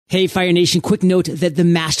Hey, Fire Nation, quick note that the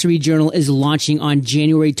Mastery Journal is launching on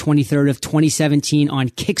January 23rd of 2017 on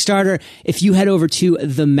Kickstarter. If you head over to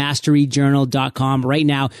themasteryjournal.com right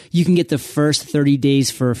now, you can get the first 30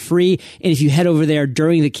 days for free. And if you head over there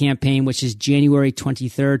during the campaign, which is January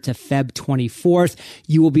 23rd to Feb 24th,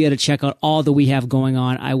 you will be able to check out all that we have going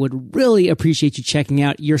on. I would really appreciate you checking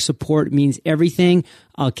out. Your support means everything.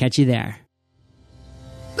 I'll catch you there.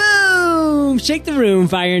 Boom! Shake the room,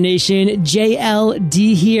 Fire Nation.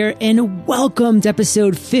 JLD here, and welcome to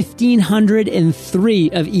episode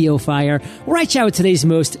 1503 of EO Fire, where I chat with today's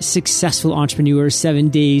most successful entrepreneurs 7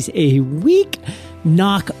 days a week.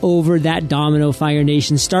 Knock over that domino, Fire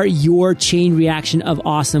Nation. Start your chain reaction of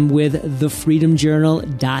awesome with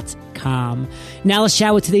thefreedomjournal.com. Now let's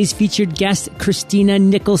chat with today's featured guest, Christina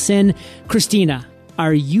Nicholson. Christina,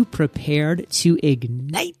 are you prepared to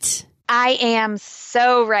ignite? I am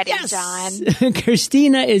so ready, yes! John.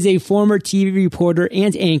 Christina is a former TV reporter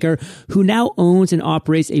and anchor who now owns and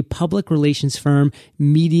operates a public relations firm,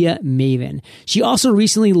 Media Maven. She also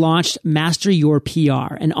recently launched Master Your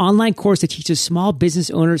PR, an online course that teaches small business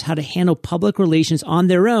owners how to handle public relations on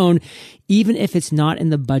their own, even if it's not in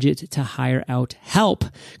the budget to hire out help.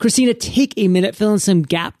 Christina, take a minute, fill in some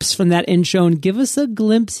gaps from that intro, and give us a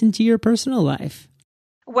glimpse into your personal life.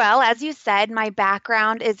 Well, as you said, my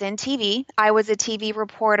background is in TV. I was a TV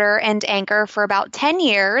reporter and anchor for about 10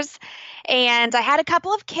 years, and I had a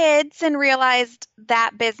couple of kids and realized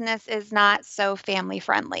that business is not so family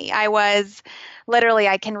friendly. I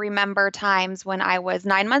can remember times when I was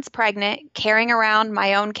 9 months pregnant, carrying around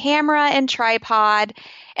my own camera and tripod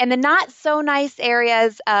in the not so nice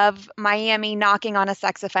areas of Miami, knocking on a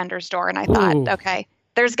sex offender's door. And I thought, okay,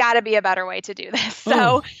 there's got to be a better way to do this.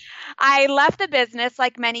 So I left the business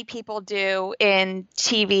like many people do in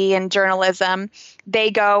TV and journalism.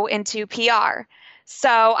 They go into PR. So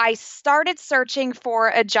I started searching for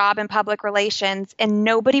a job in public relations, and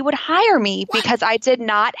nobody would hire me because I did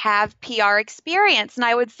not have PR experience. And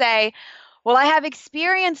I would say, well, I have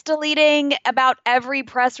experience deleting about every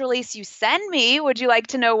press release you send me. Would you like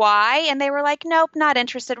to know why? And they were like, nope, not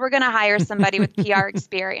interested. We're going to hire somebody with PR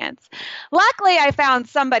experience. Luckily, I found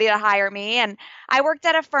somebody to hire me, and I worked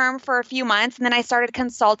at a firm for a few months, and then I started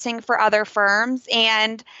consulting for other firms,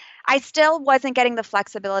 and I still wasn't getting the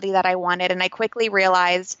flexibility that I wanted. And I quickly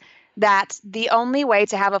realized that the only way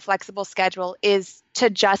to have a flexible schedule is to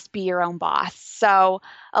just be your own boss. So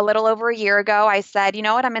a little over a year ago, I said, you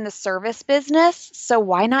know what, I'm in the service business, so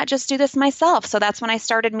why not just do this myself? So that's when I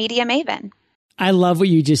started Media Maven. I love what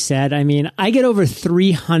you just said. I mean, I get over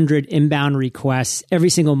 300 inbound requests every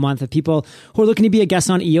single month of people who are looking to be a guest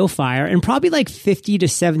on EO Fire, and probably like 50 to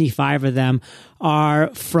 75 of them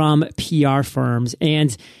are from PR firms.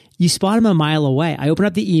 And you spot them a mile away. I open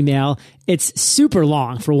up the email. It's super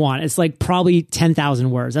long, for one. It's like probably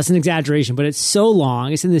 10,000 words. That's an exaggeration, but it's so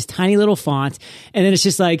long. It's in this tiny little font. And then it's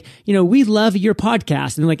just like, we love your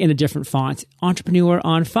podcast. And like in a different font, Entrepreneur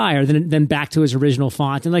on Fire, then back to his original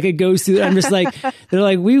font. And like it goes through, I'm just like, they're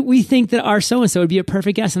like, we think that our so-and-so would be a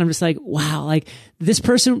perfect guest. And I'm just like, wow, like this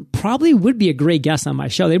person probably would be a great guest on my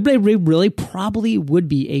show. They really probably would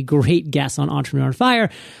be a great guest on Entrepreneur on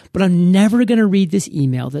Fire. But I'm never going to read this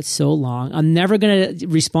email that's so long. I'm never going to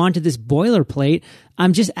respond to this boilerplate.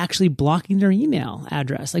 I'm just actually blocking their email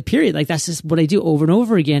address, like period. Like that's just what I do over and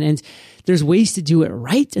over again. And there's ways to do it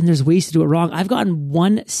right and there's ways to do it wrong. I've gotten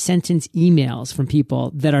 1-sentence emails from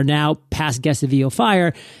people that are now past guests of EO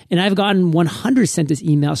Fire, and I've gotten 100-sentence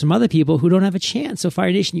emails from other people who don't have a chance. So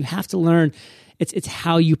Fire Nation, you have to learn it's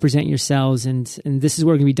how you present yourselves. And this is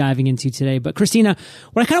what we're going to be diving into today. But Christina,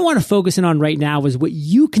 what I kind of want to focus in on right now is what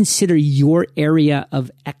you consider your area of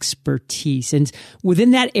expertise. And within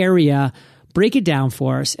that area, break it down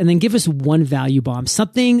for us and then give us one value bomb,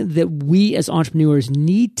 something that we as entrepreneurs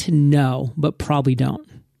need to know, but probably don't.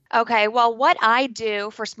 Okay, well, what I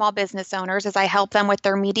do for small business owners is I help them with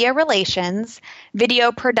their media relations,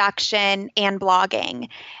 video production, and blogging.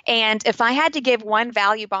 And if I had to give one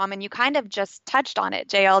value bomb, and you kind of just touched on it,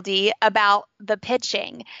 JLD, about the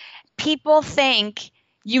pitching, people think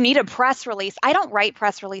you need a press release. I don't write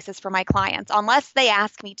press releases for my clients unless they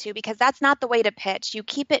ask me to, because that's not the way to pitch. You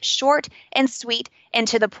keep it short and sweet and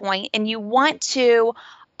to the point, and you want to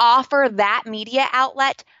offer that media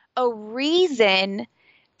outlet a reason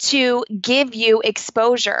to give you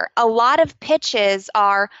exposure. A lot of pitches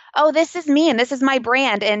are, oh, this is me and this is my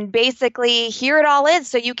brand, and basically here it all is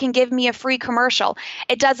so you can give me a free commercial.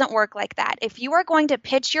 It doesn't work like that. If you are going to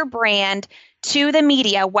pitch your brand to the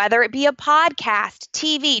media, whether it be a podcast,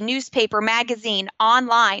 TV, newspaper, magazine,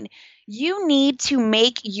 online, you need to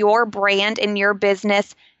make your brand and your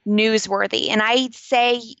business newsworthy. And I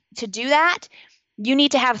say to do that, you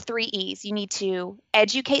need to have 3 E's. You need to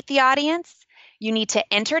educate the audience, you need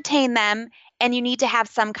to entertain them, and you need to have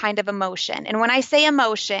some kind of emotion. And when I say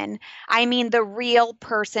emotion, I mean the real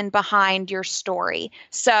person behind your story.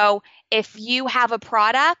 So if you have a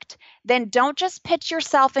product, then don't just pitch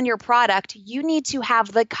yourself and your product. You need to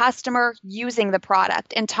have the customer using the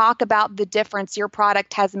product and talk about the difference your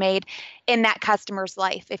product has made in that customer's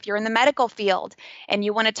life. If you're in the medical field and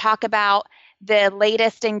you want to talk about the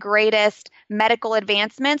latest and greatest medical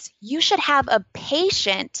advancements, you should have a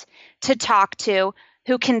patient to talk to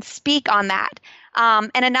who can speak on that.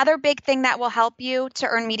 And another big thing that will help you to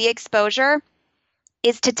earn media exposure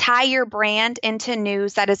is to tie your brand into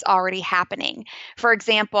news that is already happening. For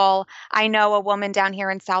example, I know a woman down here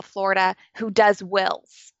in South Florida who does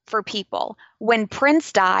wills for people. When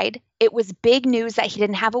Prince died, it was big news that he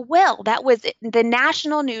didn't have a will. That was the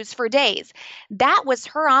national news for days. That was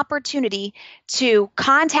her opportunity to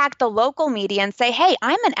contact the local media and say, hey,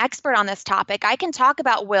 I'm an expert on this topic. I can talk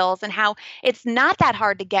about wills and how it's not that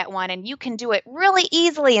hard to get one, and you can do it really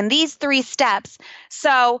easily in these 3 steps.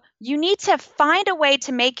 So you need to find a way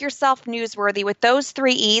to make yourself newsworthy with those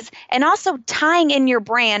 3 E's, and also tying in your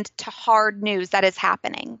brand to hard news that is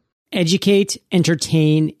happening. Educate,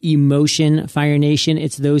 entertain, emotion, Fire Nation.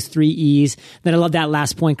 It's those 3 E's. Then I love that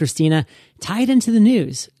last point, Christina. Tie it into the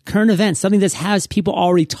news, current events, something that has people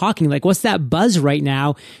already talking. Like, what's that buzz right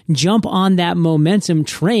now? Jump on that momentum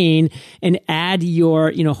train and add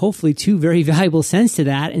your, hopefully 2 very valuable cents to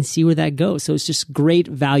that and see where that goes. So it's just great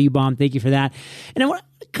value bomb. Thank you for that. And I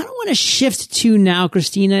kind of want to shift to now,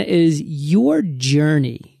 Christina, is your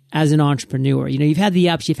journey as an entrepreneur. You've had the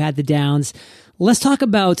ups, you've had the downs. Let's talk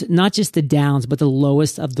about not just the downs, but the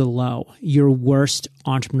lowest of the low, your worst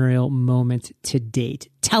entrepreneurial moment to date.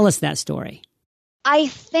 Tell us that story. I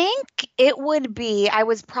think it would be, I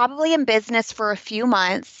was probably in business for a few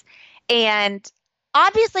months, and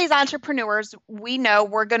obviously as entrepreneurs, we know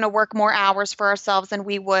we're going to work more hours for ourselves than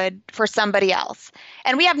we would for somebody else.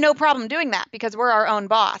 And we have no problem doing that because we're our own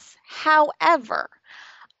boss. However,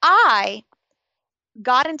 I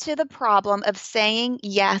got into the problem of saying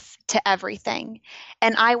yes to everything.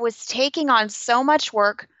 And I was taking on so much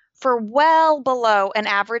work for well below an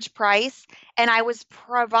average price, and I was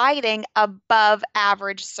providing above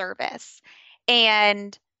average service.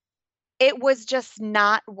 And it was just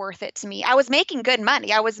not worth it to me. I was making good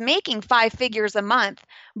money. I was making 5 figures a month,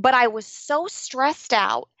 but I was so stressed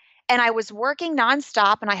out. And I was working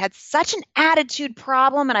nonstop, and I had such an attitude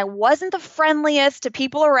problem, and I wasn't the friendliest to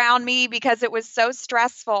people around me because it was so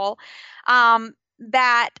stressful,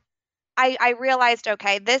 that I realized,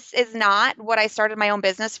 okay, this is not what I started my own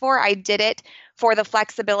business for. I did it for the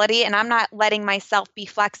flexibility, and I'm not letting myself be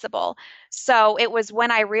flexible. So it was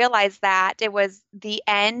when I realized that it was the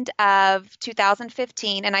end of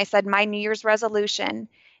 2015, and I said, my New Year's resolution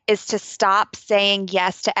is to stop saying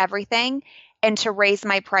yes to everything and to raise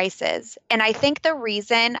my prices. And I think the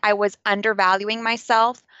reason I was undervaluing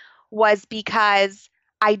myself was because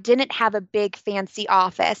I didn't have a big fancy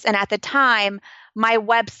office. And at the time, my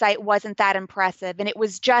website wasn't that impressive, and it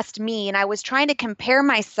was just me. And I was trying to compare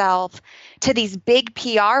myself to these big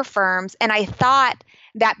PR firms. And I thought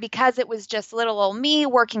that because it was just little old me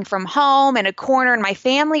working from home in a corner in my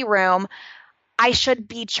family room, I should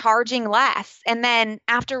be charging less. And then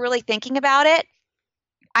after really thinking about it,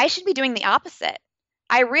 I should be doing the opposite.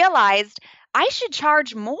 I realized I should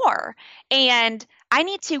charge more, and I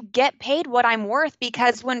need to get paid what I'm worth,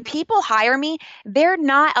 because when people hire me, they're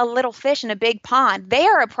not a little fish in a big pond. They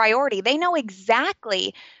are a priority. They know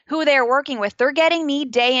exactly who they're working with. They're getting me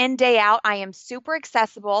day in, day out. I am super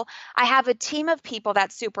accessible. I have a team of people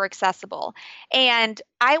that's super accessible. And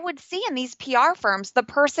I would see in these PR firms, the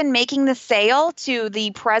person making the sale to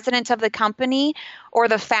the president of the company or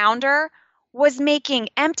the founder was making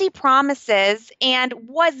empty promises and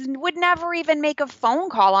would never even make a phone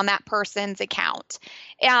call on that person's account.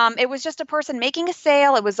 It was just a person making a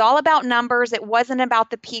sale. It was all about numbers. It wasn't about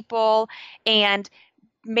the people and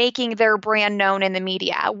making their brand known in the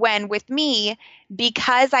media. When with me,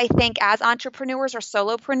 because I think as entrepreneurs or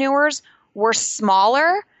solopreneurs, we're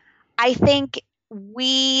smaller, I think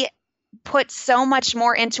we put so much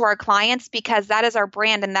more into our clients because that is our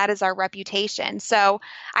brand and that is our reputation. So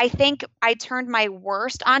I think I turned my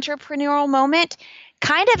worst entrepreneurial moment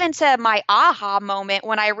kind of into my aha moment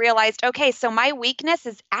when I realized, okay, so my weakness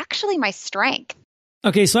is actually my strength.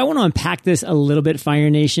 Okay, so I want to unpack this a little bit, Fire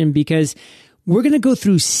Nation, because we're going to go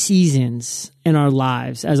through seasons in our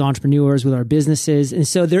lives as entrepreneurs with our businesses. And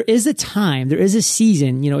so there is a time, there is a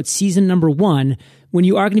season, it's season number 1, when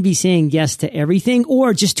you are going to be saying yes to everything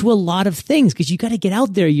or just to a lot of things, because you got to get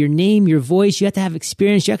out there, your name, your voice, you have to have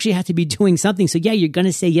experience. You actually have to be doing something. So yeah, you're going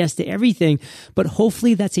to say yes to everything, but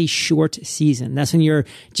hopefully that's a short season. That's when you're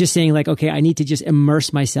just saying like, okay, I need to just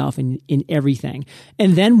immerse myself in everything.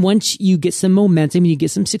 And then once you get some momentum and you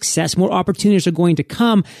get some success, more opportunities are going to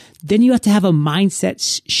come. Then you have to have a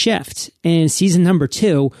mindset shift in season number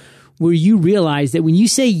 2, where you realize that when you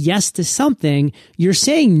say yes to something, you're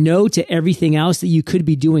saying no to everything else that you could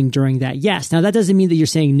be doing during that yes. Now, that doesn't mean that you're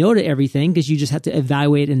saying no to everything, because you just have to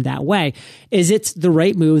evaluate in that way. Is it the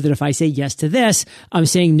right move that if I say yes to this, I'm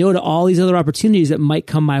saying no to all these other opportunities that might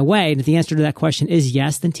come my way? And if the answer to that question is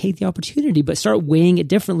yes, then take the opportunity, but start weighing it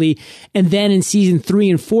differently. And then in season 3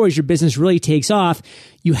 and 4, as your business really takes off,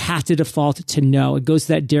 you have to default to no. It goes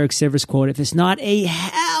to that Derek Sivers quote. If it's not a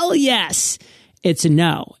hell yes, it's a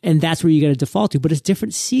no. And that's where you got to default to. But it's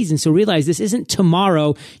different seasons. So realize this isn't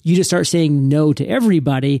tomorrow you just start saying no to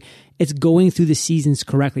everybody. It's going through the seasons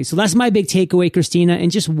correctly. So that's my big takeaway, Christina. In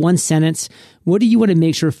just one sentence, what do you want to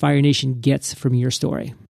make sure Fire Nation gets from your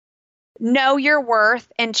story? Know your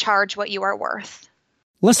worth and charge what you are worth.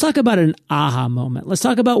 Let's talk about an aha moment. Let's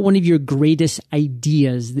talk about one of your greatest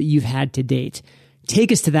ideas that you've had to date.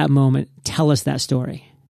 Take us to that moment. Tell us that story.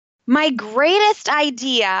 My greatest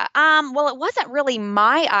idea, well, it wasn't really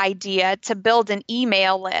my idea to build an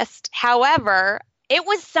email list. However, it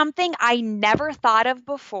was something I never thought of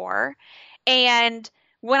before. And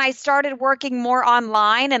when I started working more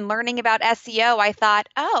online and learning about SEO, I thought,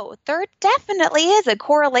 oh, there definitely is a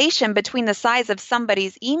correlation between the size of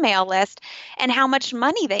somebody's email list and how much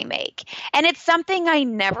money they make. And it's something I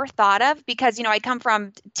never thought of because, I come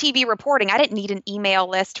from TV reporting. I didn't need an email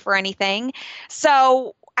list for anything.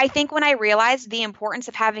 So I think when I realized the importance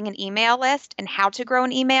of having an email list and how to grow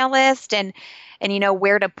an email list and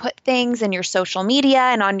where to put things in your social media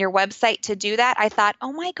and on your website to do that, I thought,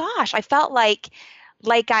 oh my gosh, I felt like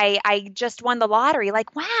I just won the lottery.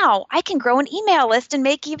 Like, wow, I can grow an email list and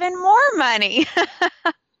make even more money.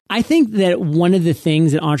 I think that one of the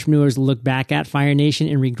things that entrepreneurs look back at, Fire Nation,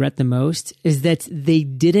 and regret the most is that they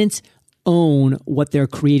didn't own what they're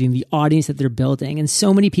creating, the audience that they're building. And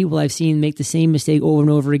so many people I've seen make the same mistake over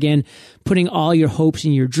and over again, putting all your hopes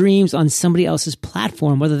and your dreams on somebody else's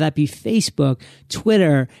platform, whether that be Facebook,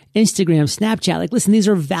 Twitter, Instagram, Snapchat. Like, listen, these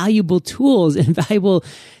are valuable tools and valuable,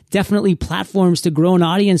 definitely platforms to grow an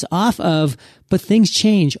audience off of, but things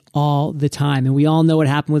change all the time. And we all know what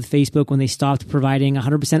happened with Facebook when they stopped providing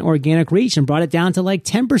 100% organic reach and brought it down to like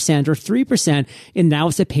 10% or 3%. And now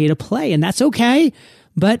it's a pay to play. And that's okay.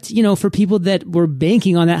 But, for people that were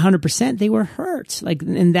banking on that 100%, they were hurt.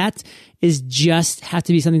 And that is just have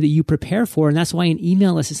to be something that you prepare for. And that's why an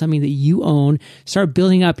email list is something that you own. Start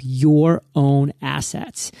building up your own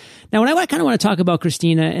assets. Now, what I kind of want to talk about,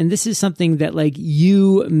 Christina, and this is something that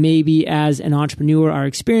you maybe as an entrepreneur are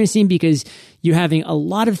experiencing because you're having a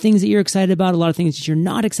lot of things that you're excited about, a lot of things that you're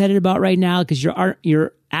not excited about right now because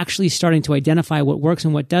you're actually starting to identify what works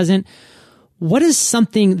and what doesn't. What is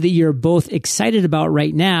something that you're both excited about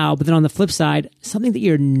right now, but then on the flip side, something that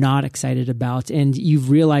you're not excited about and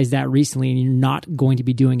you've realized that recently and you're not going to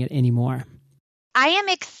be doing it anymore? I am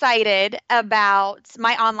excited about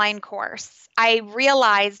my online course. I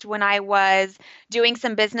realized when I was doing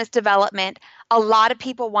some business development, a lot of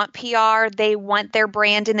people want PR, they want their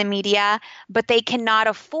brand in the media, but they cannot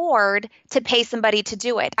afford to pay somebody to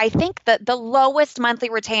do it. I think that the lowest monthly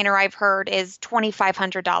retainer I've heard is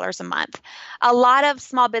 $2,500 a month. A lot of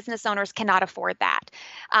small business owners cannot afford that.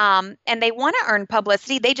 And they want to earn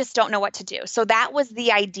publicity, they just don't know what to do. So that was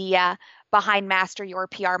the idea behind Master Your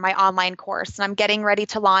PR, my online course. And I'm getting ready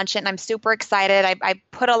to launch it and I'm super excited. I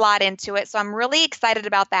put a lot into it. So I'm really excited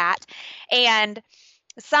about that. And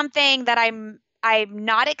something that I'm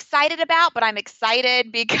not excited about, but I'm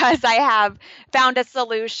excited because I have found a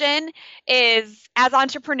solution is as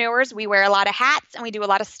entrepreneurs, we wear a lot of hats and we do a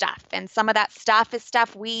lot of stuff. And some of that stuff is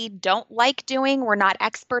stuff we don't like doing, we're not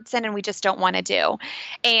experts in, and we just don't want to do.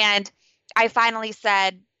 And I finally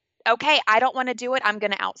said, okay, I don't want to do it. I'm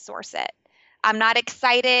going to outsource it. I'm not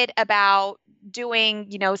excited about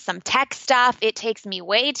doing, some tech stuff. It takes me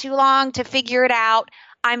way too long to figure it out.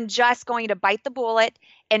 I'm just going to bite the bullet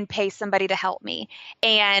and pay somebody to help me.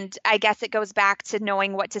 And I guess it goes back to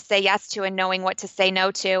knowing what to say yes to and knowing what to say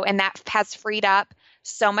no to. And that has freed up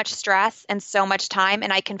so much stress and so much time.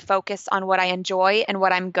 And I can focus on what I enjoy and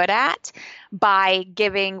what I'm good at. by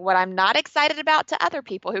giving what I'm not excited about to other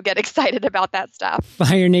people who get excited about that stuff.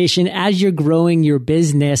 Fire Nation, as you're growing your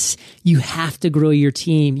business, you have to grow your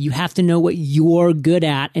team. You have to know what you're good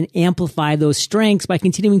at and amplify those strengths by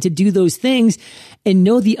continuing to do those things and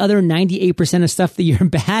know the other 98% of stuff that you're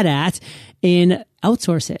bad at and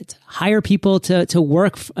outsource it. Hire people to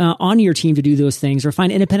work on your team to do those things, or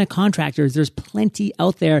find independent contractors. There's plenty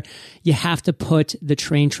out there. You have to put the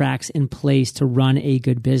train tracks in place to run a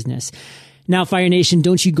good business. Now, Fire Nation,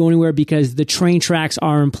 don't you go anywhere, because the train tracks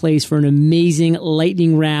are in place for an amazing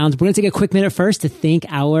lightning round. We're going to take a quick minute first to thank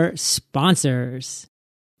our sponsors.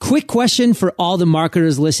 Quick question for all the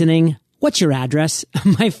marketers listening. What's your address?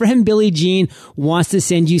 My friend Billie Jean wants to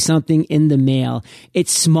send you something in the mail.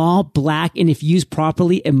 It's small, black, and if used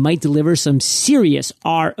properly, it might deliver some serious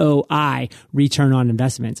ROI, return on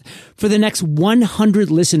investment. For the next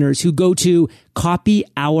 100 listeners who go to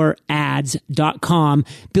copyourads.com,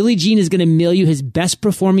 Billie Jean is going to mail you his best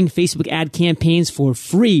performing Facebook ad campaigns for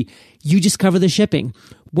free. You just cover the shipping.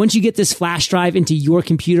 Once you get this flash drive into your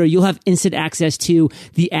computer, you'll have instant access to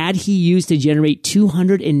the ad he used to generate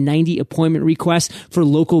 290 appointment requests for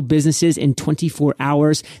local businesses in 24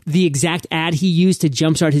 hours, the exact ad he used to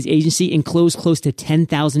jumpstart his agency and close close to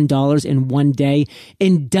 $10,000 in one day,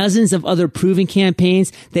 and dozens of other proven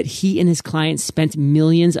campaigns that he and his clients spent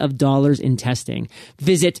millions of dollars in testing.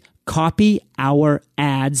 Visit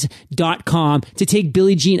copyourads.com to take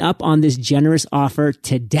Billie Jean up on this generous offer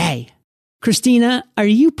today. Christina, are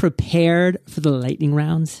you prepared for the lightning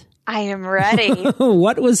rounds? I am ready.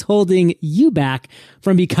 What was holding you back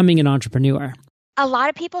from becoming an entrepreneur? A lot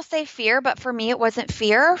of people say fear, but for me, it wasn't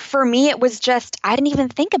fear. For me, it was just, I didn't even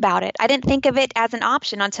think about it. I didn't think of it as an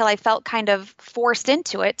option until I felt kind of forced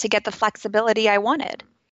into it to get the flexibility I wanted.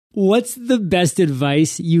 What's the best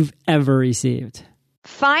advice you've ever received?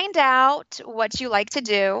 Find out what you like to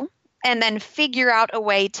do and then figure out a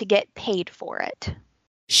way to get paid for it.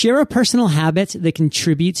 Share a personal habit that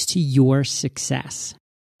contributes to your success.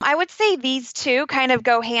 I would say these two kind of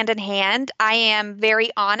go hand in hand. I am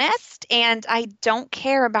very honest and I don't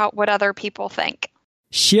care about what other people think.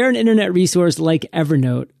 Share an internet resource like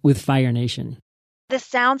Evernote with Fire Nation. This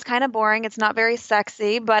sounds kind of boring. It's not very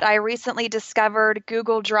sexy, but I recently discovered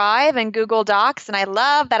Google Drive and Google Docs, and I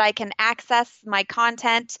love that I can access my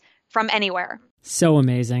content from anywhere. So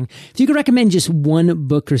amazing. If you could recommend just one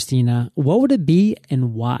book, Christina, what would it be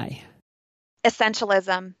and why?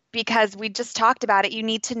 Essentialism, because we just talked about it. You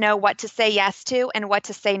need to know what to say yes to and what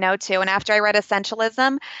to say no to. And after I read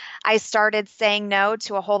Essentialism, I started saying no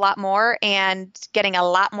to a whole lot more and getting a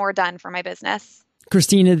lot more done for my business.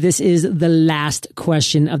 Christina, this is the last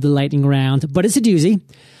question of the lightning round, but it's a doozy.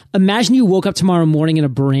 Imagine you woke up tomorrow morning in a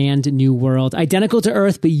brand new world, identical to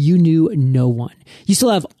Earth, but you knew no one. You still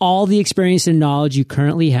have all the experience and knowledge you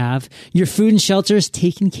currently have. Your food and shelter is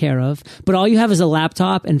taken care of, but all you have is a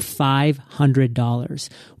laptop and $500.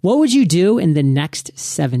 What would you do in the next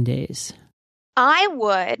 7 days? I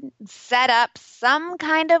would set up some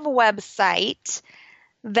kind of website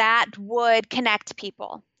that would connect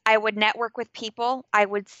people. I would network with people. I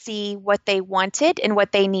would see what they wanted and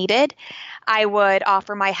what they needed. I would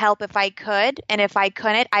offer my help if I could. And if I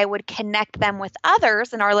couldn't, I would connect them with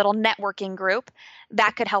others in our little networking group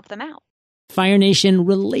that could help them out. Fire Nation,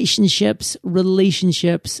 relationships.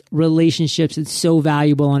 It's so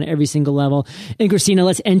valuable on every single level. And Christina,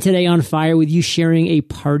 let's end today on fire with you sharing a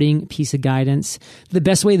parting piece of guidance, the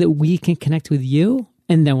best way that we can connect with you,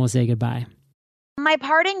 and then we'll say goodbye. My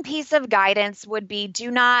parting piece of guidance would be,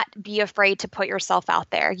 do not be afraid to put yourself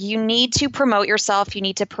out there. You need to promote yourself. You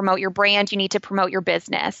need to promote your brand. You need to promote your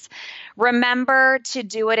business. Remember to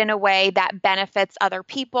do it in a way that benefits other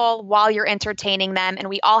people while you're entertaining them. And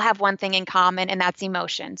we all have one thing in common, and that's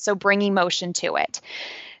emotion. So bring emotion to it.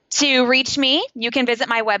 To reach me, you can visit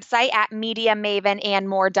my website at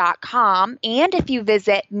MediaMavenandMore.com. And if you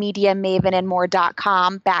visit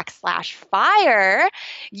MediaMavenandMore.com/fire,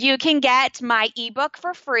 you can get my ebook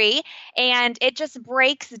for free. And it just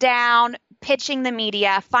breaks down pitching the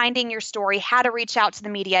media, finding your story, how to reach out to the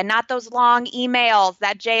media, not those long emails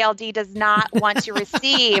that JLD does not want to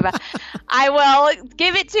receive. I will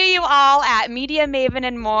give it to you all at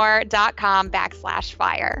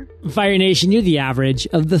MediaMavenandMore.com/fire. Fire Nation, you're the average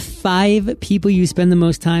of the 5 people you spend the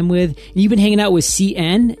most time with. And you've been hanging out with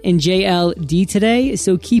CN and JLD today,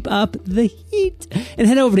 so keep up the heat. And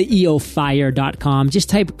head over to eofire.com. Just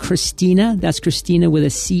type Christina, that's Christina with a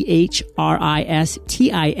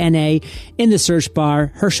CHRISTINA, in the search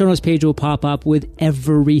bar. Her show notes page will pop up with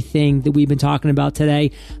everything that we've been talking about today.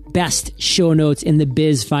 best show notes in the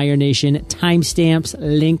biz, Fire Nation. Timestamps,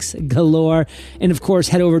 links galore. And of course,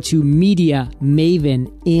 head over to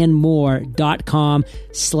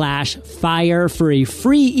mediamavenandmore.com/fire for a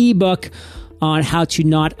free ebook on how to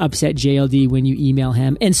not upset JLD when you email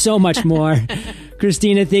him, and so much more.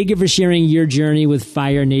 Christina, thank you for sharing your journey with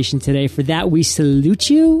Fire Nation today. For that, we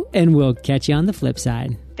salute you, and we'll catch you on the flip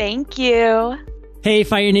side. Thank you. Hey,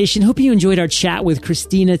 Fire Nation. Hope you enjoyed our chat with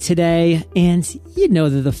Christina today. And you know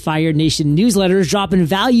that the Fire Nation newsletter is dropping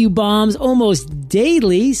value bombs almost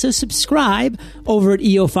daily. So subscribe over at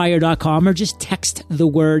eofire.com or just text the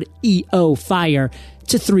word EOFIRE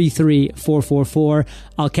to 33444.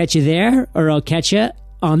 I'll catch you there, or I'll catch you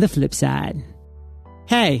on the flip side.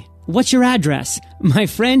 Hey, what's your address? My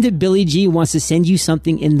friend Billy G wants to send you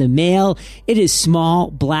something in the mail. It is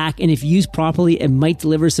small, black, and if used properly, it might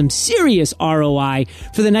deliver some serious ROI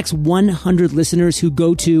for the next 100 listeners who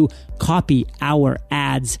go to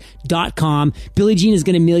copyourads.com. Billy Jean is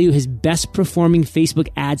going to mail you his best performing Facebook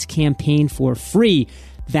ads campaign for free.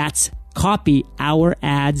 That's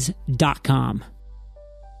copyourads.com.